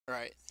All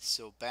right,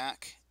 so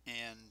back,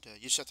 and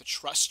you just have to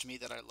trust me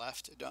that I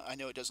left. I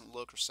know it doesn't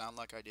look or sound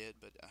like I did,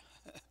 but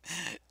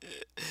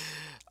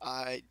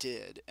I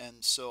did.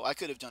 And so I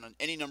could have done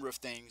any number of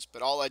things,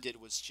 but all I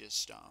did was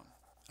just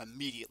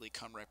immediately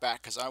come right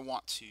back because I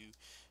want to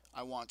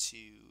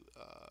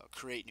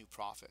create new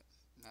profit.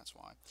 And that's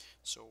why.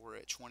 So we're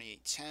at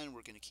 2810.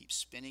 We're going to keep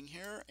spinning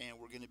here, and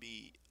we're going to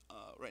be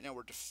right now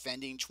we're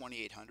defending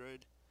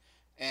 2800,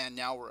 and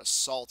now we're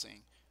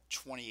assaulting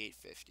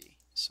 2850.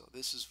 So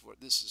this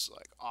is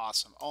like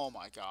awesome. Oh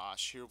my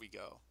gosh, here we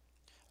go.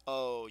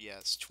 Oh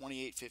yes,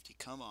 2850.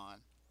 Come on.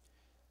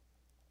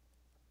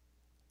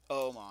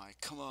 Oh my,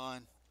 come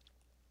on.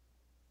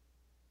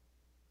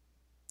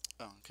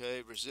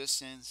 Okay,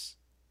 resistance.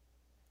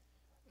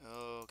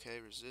 Okay,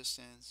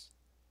 resistance.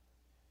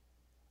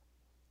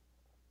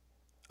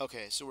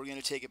 Okay, so we're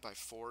gonna take it by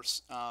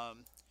force.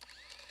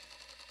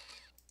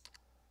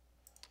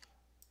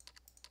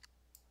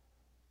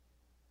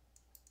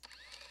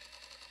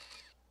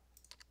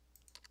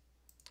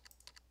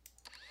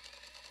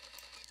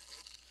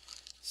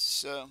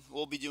 So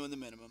we'll be doing the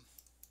minimum.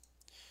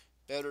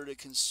 Better to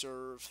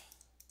conserve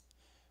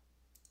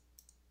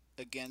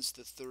against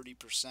the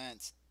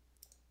 30%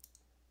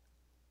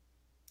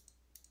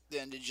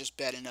 than to just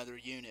bet another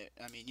unit.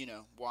 I mean,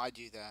 why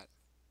do that?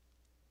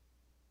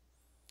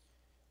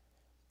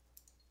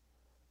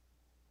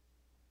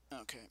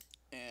 Okay,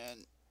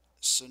 and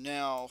so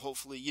now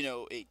hopefully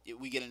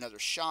we get another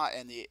shot,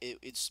 and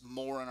it's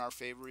more in our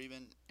favor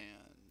even,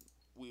 and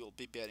we will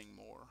be betting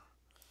more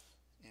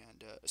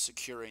and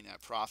securing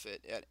that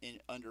profit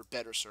under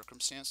better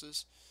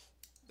circumstances.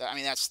 I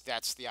mean,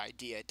 that's the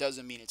idea. It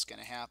doesn't mean it's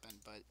going to happen,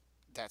 but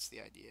that's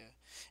the idea.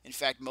 In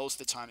fact, most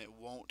of the time it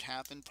won't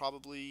happen,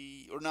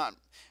 probably, or not.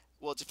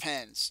 Well, it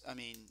depends. I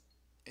mean,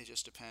 it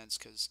just depends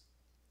because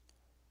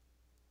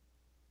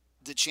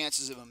the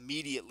chances of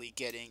immediately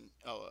getting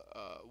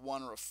a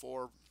one or a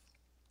four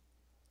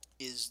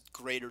is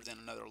greater than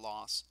another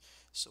loss.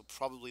 So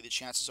probably the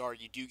chances are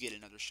you do get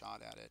another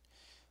shot at it.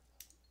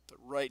 But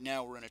right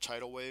now we're in a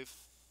tidal wave.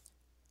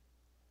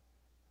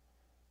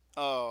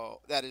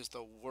 Oh, that is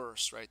the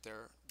worst right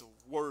there. The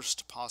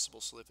worst possible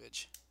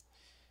slippage.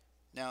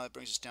 Now that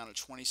brings us down to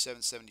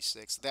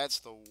 27.76. That's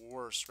the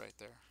worst right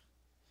there.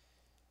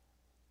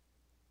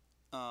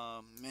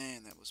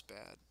 Man, that was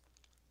bad.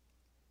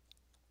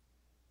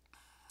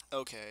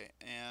 Okay,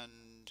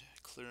 and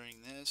clearing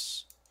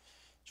this.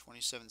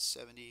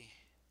 2770.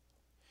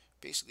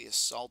 Basically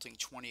assaulting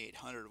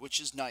 2800, which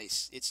is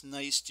nice. It's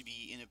nice to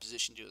be in a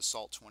position to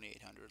assault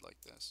 2800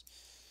 like this.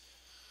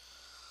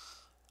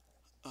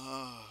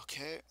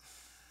 Okay.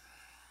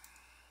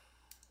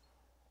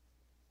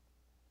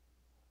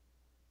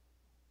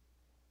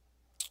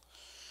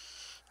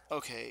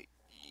 Okay.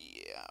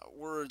 Yeah,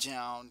 we're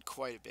down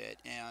quite a bit,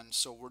 and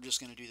so we're just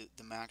going to do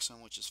the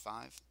maximum, which is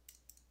 5.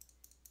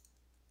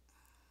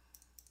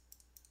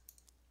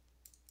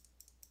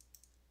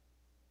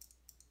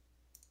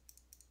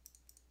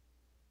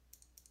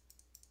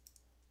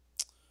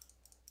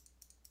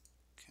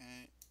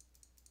 Okay.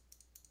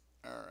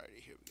 Alrighty,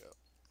 here we go.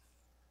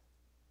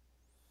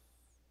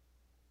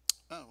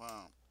 Oh,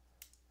 wow.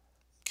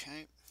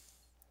 Okay.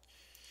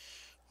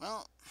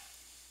 Well,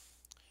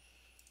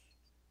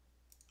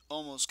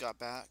 almost got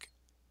back.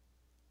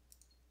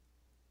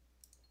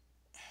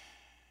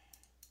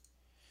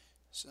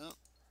 So,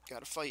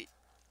 gotta fight.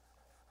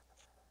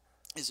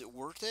 Is it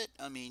worth it?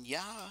 I mean,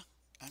 yeah.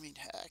 I mean,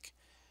 heck.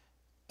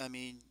 I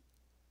mean,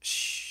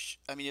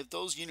 I mean, if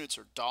those units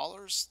are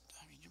dollars,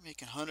 I mean, you're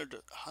making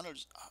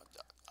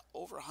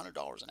over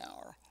 $100 an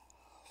hour.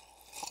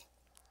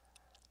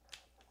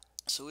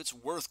 So it's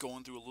worth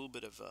going through a little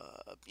bit of,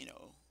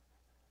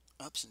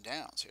 ups and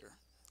downs here.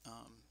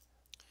 Um,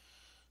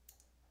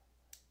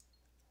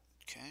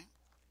 okay,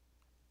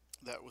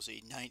 that was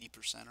a 90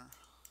 percenter.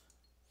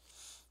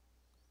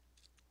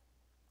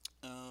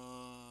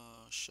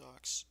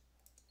 Shucks,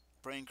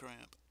 brain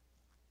cramp.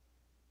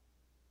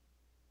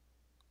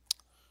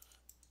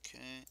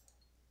 Okay.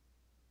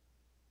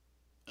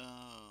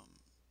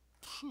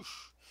 Whew,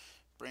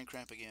 brain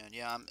cramp again.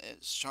 Yeah, I'm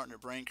it's starting to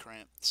brain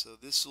cramp. So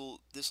this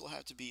will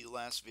have to be the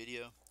last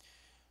video.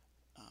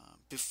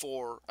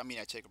 Before I mean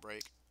I take a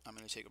break. I'm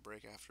gonna take a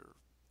break after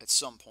at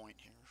some point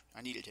here.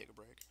 I need to take a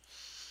break.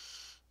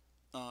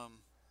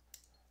 Um,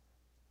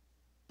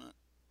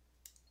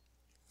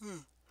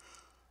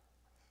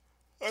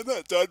 I'm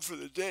not done for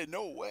the day.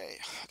 No way.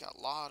 I got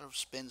a lot of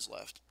spins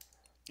left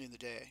in the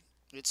day.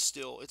 It's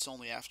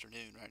only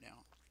afternoon right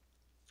now.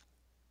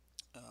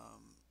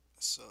 Um,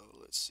 so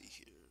let's see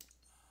here.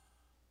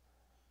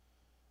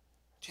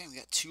 Dang, we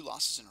got 2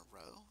 losses in a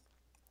row.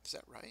 Is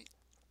that right?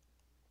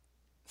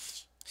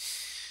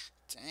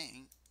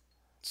 Dang,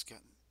 it's got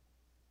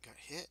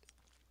hit.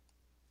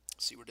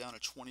 Let's see, we're down to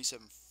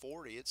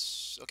 2740.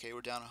 It's okay.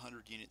 We're down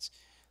 100 units,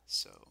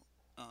 so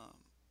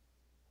um,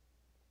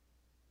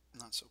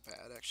 not so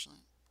bad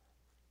actually.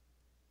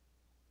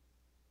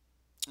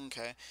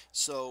 Okay,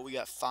 so we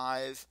got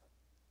 5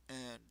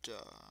 and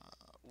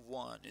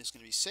 1 is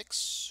going to be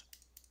 6.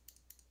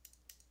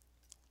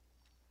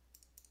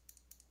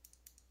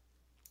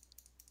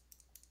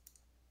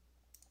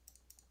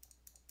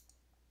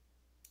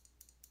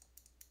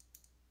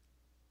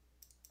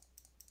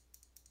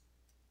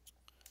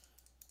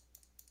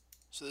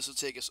 So this will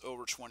take us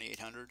over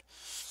 2,800.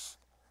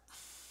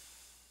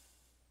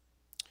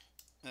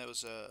 That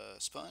was a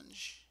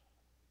sponge.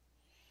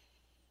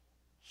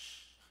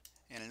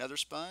 And another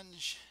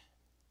sponge.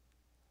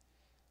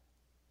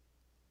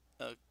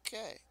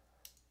 Okay.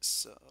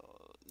 So,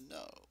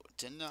 no.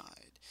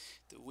 Denied.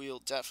 The wheel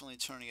definitely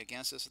turning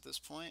against us at this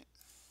point.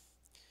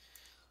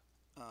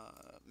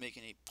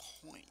 Making a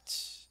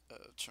point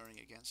of turning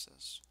against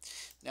us.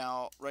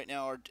 Now, right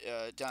now, we're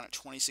down at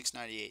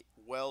 26.98,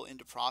 well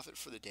into profit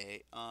for the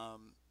day.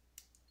 And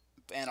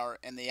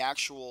the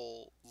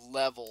actual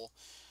level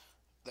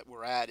that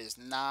we're at is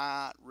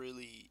not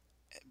really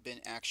been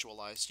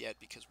actualized yet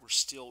because we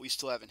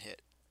still haven't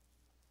hit.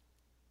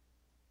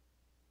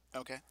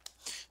 Okay,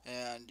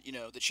 and you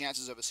know the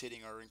chances of us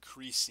hitting are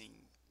increasing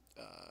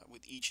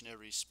with each and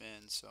every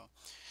spin. So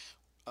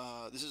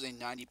this is a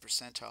 90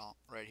 percentile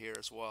right here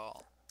as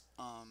well.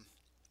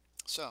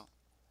 So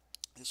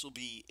this will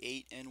be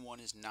 8 and 1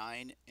 is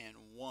 9 and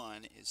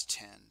 1 is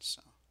 10.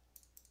 So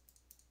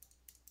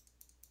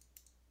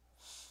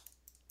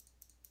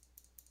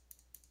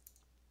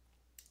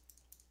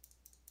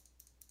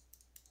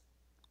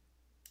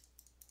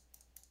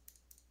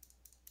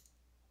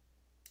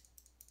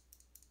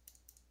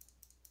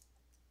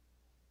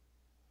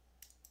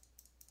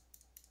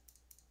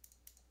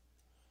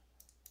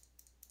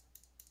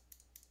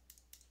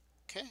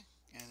okay,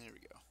 and there we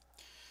go.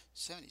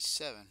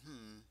 77.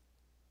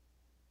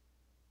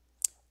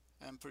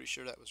 I'm pretty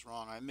sure that was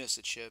wrong. I missed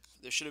a chip.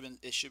 There should have been.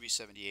 It should be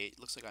 78.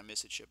 Looks like I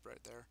missed a chip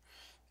right there.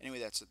 Anyway,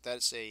 that's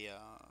a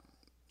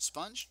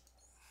sponge.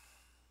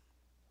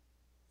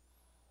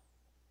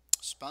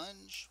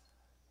 Sponge.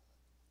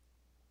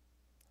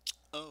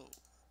 Oh,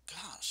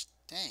 gosh,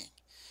 dang,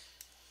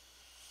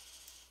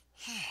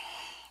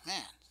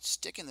 man,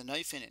 sticking the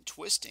knife in and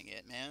twisting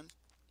it, man.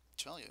 I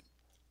tell you,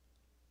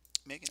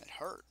 making it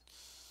hurt.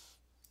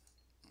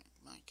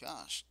 My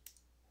gosh.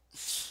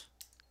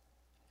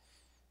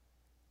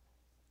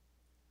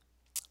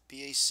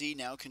 BAC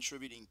now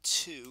contributing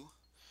 2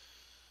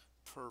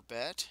 per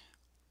bet.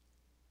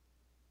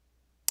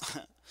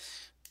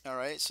 All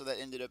right, so that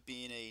ended up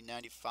being a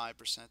 95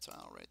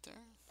 percentile right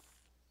there.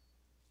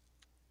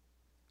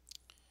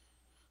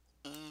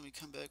 We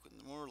come back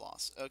with more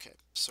loss. Okay,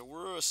 so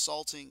we're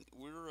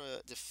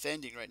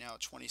defending right now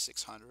at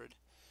 2,600.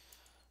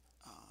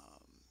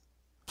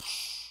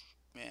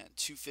 Man,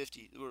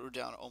 250. We're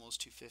down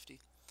almost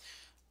 250.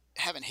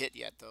 Haven't hit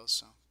yet though,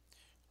 so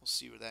we'll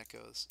see where that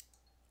goes.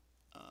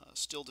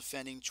 Still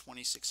defending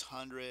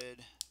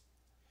 2,600.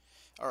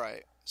 All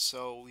right,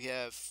 so we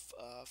have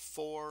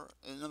 4.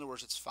 In other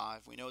words, it's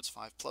 5. We know it's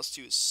 5. Plus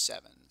 2 is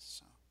 7.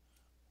 So.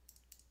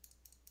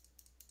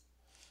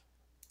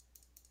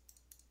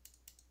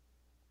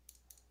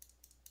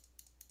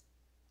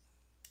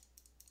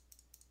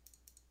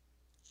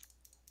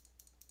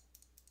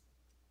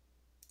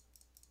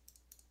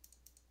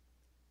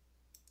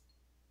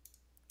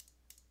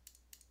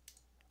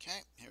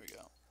 Okay, here we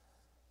go.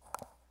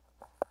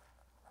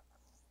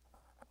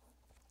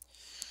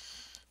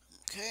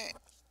 Okay.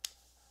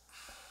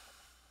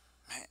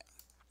 Man.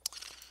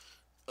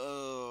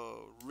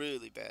 Oh,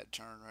 really bad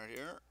turn right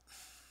here.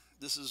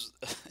 This is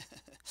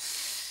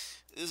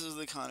this is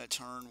the kind of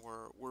turn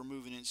where we're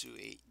moving into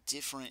a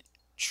different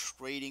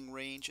trading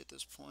range at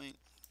this point,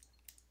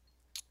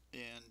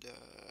 and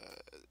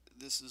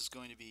this is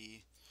going to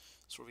be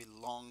sort of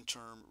a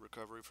long-term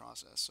recovery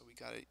process. So we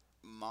got to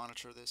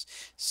monitor this.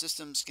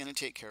 System's going to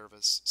take care of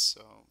us.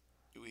 So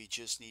we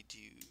just need to.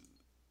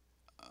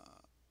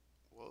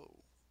 Whoa.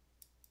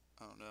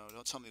 Oh no!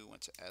 Don't tell me we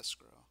went to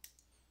escrow.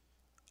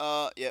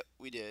 Yep,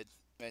 we did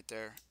right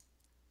there.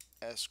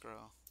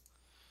 Escrow.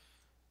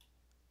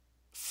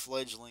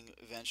 Fledgling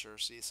venture.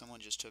 See, someone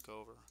just took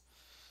over.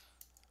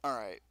 All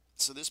right.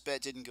 So this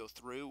bet didn't go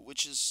through,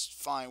 which is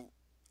fine.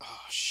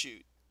 Oh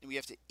shoot! We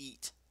have to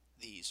eat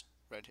these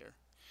right here.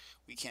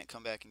 We can't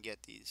come back and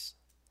get these.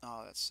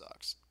 Oh, that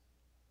sucks.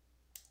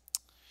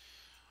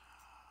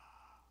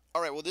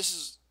 All right. Well, this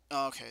is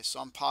okay. So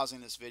I'm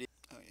pausing this video.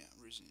 Oh yeah,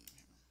 resume here.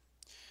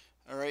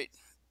 All right.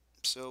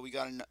 So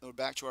we're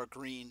back to our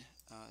green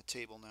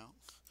table now.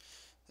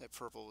 That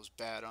purple was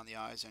bad on the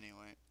eyes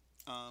anyway.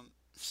 Um,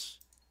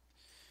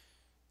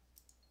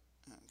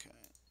 okay.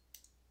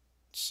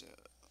 So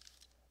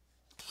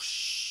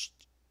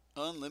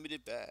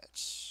unlimited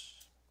bets.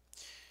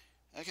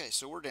 Okay,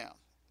 so we're down.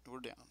 We're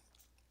down.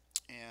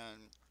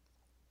 And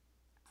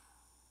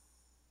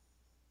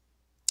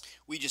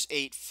we just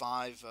ate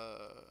five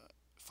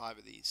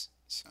of these.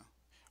 So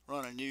we're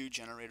on a new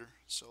generator.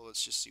 So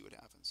let's just see what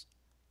happens.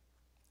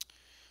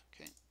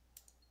 Okay.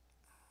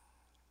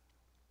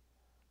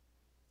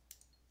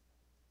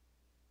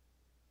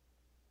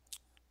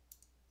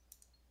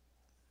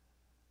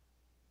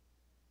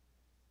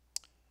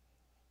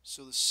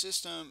 So the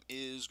system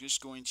is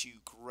just going to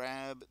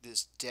grab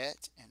this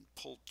debt and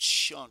pull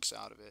chunks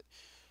out of it,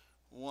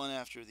 one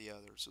after the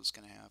other. So it's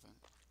going to happen.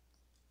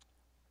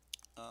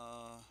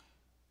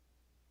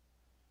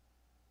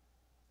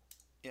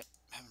 Yep,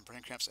 having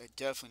brain cramps. I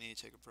definitely need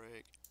to take a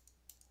break.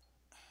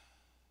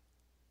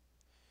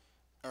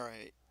 All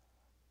right,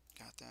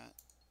 got that.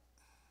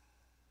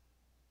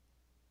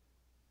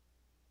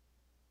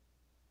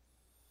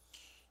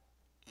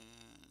 And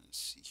let's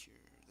see here.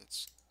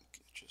 That's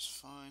just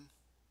fine.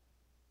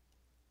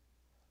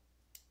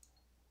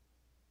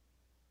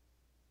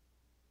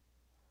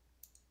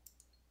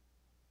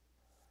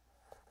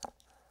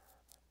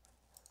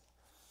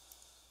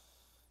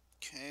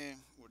 Okay,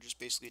 we're just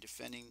basically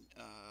defending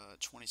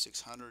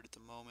 2600 at the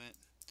moment.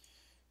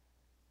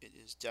 It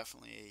is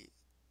definitely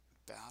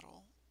a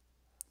battle.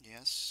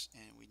 Yes,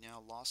 and we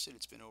now lost it.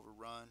 It's been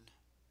overrun.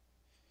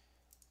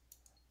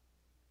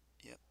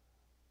 Yep,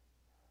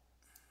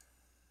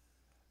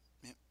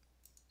 yep.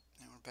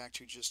 Now we're back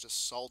to just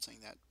assaulting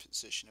that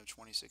position of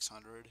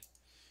 2600.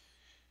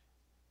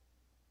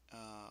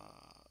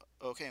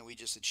 Okay, we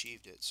just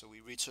achieved it, so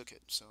we retook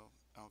it. So,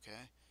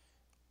 okay.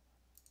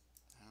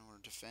 Now we're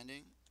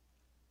defending.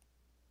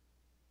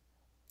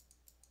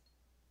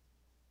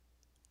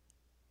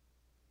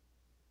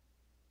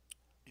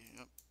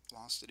 Yep,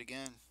 lost it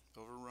again.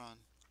 Overrun.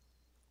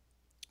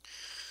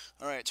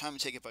 All right, time to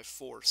take it by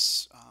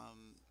force.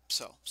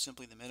 So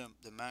simply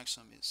the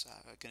maximum is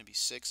going to be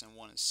 6, and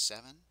 1 is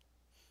 7.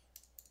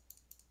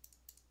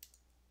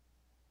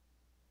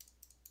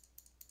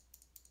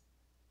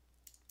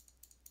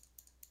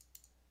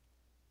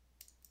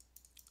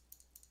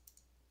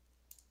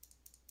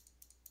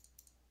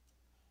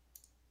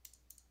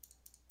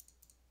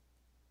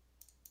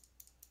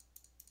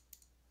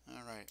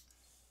 All right.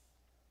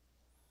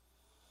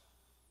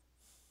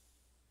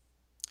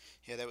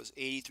 Yeah, that was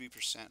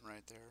 83%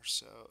 right there.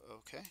 So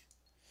okay,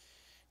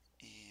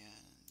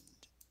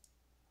 and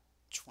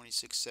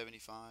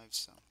 2675.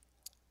 So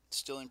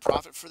still in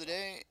profit for the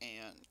day,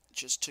 and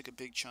just took a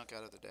big chunk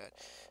out of the debt.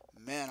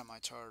 Man, am I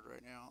tired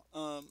right now.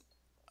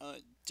 I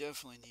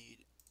definitely need.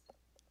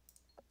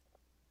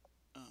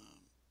 Um,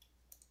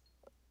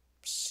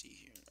 see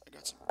here. I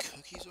got some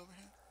cookies over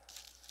here.